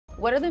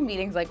What are the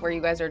meetings like where you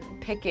guys are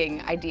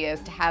picking ideas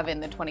to have in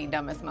the 20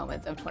 dumbest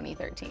moments of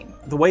 2013?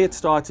 The way it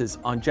starts is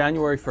on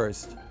January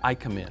 1st, I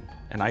come in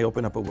and I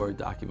open up a Word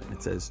document.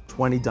 It says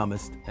 20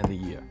 dumbest and the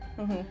year.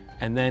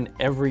 And then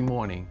every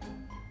morning,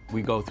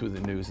 we go through the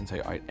news and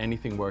say, all right,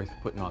 anything worth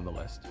putting on the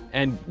list?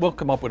 And we'll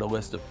come up with a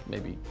list of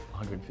maybe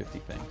 150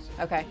 things.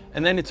 Okay.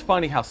 And then it's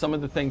funny how some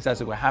of the things as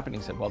they were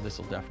happening said, well, this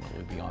will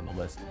definitely be on the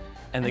list.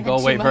 And they And go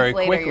then away 2 months very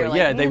later, quickly. you're like,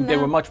 Yeah, they no.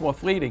 were much more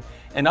fleeting.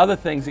 And other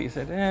things that you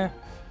said,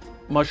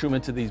 mushroom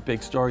into these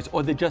big stories,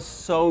 or they're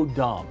just so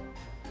dumb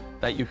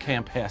that you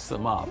can't pass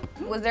them up.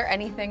 Was there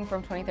anything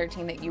from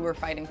 2013 that you were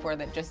fighting for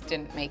that just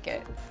didn't make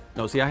it?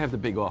 No, see, I have the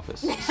big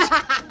office,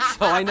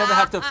 so I never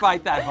have to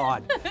fight that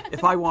hard.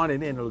 If I want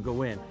it in, it'll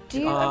go in.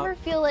 Do you ever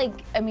feel like,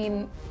 I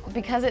mean,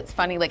 because it's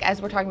funny, like as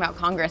we're talking about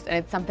Congress and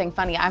it's something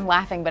funny, I'm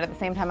laughing, but at the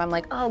same time I'm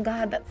like, oh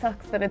God, that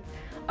sucks that it's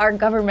our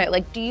government.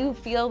 Like, do you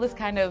feel this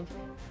kind of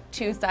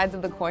two sides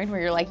of the coin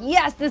where you're like,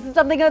 yes, this is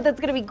something that's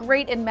gonna be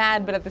great and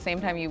mad, but at the same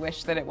time you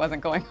wish that it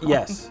wasn't going on?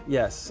 Yes,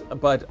 yes,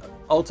 but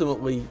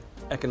ultimately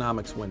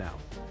economics win out.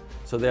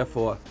 So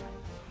therefore,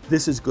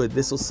 this is good,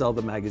 this will sell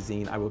the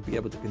magazine, I will be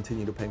able to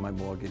continue to pay my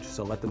mortgage,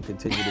 so let them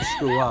continue to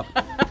screw up,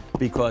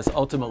 because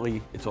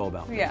ultimately it's all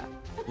about me. Yeah.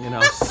 You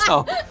know,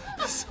 so,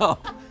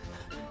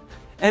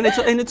 and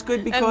it's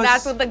good because... And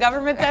that's what the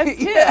government says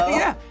too.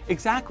 Yeah,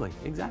 exactly,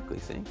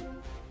 see?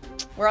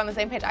 We're on the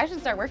same page. I should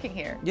start working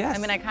here. Yes. I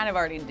mean, I kind of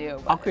already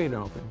do. I'll create an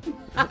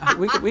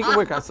opening. We can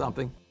work out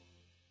something.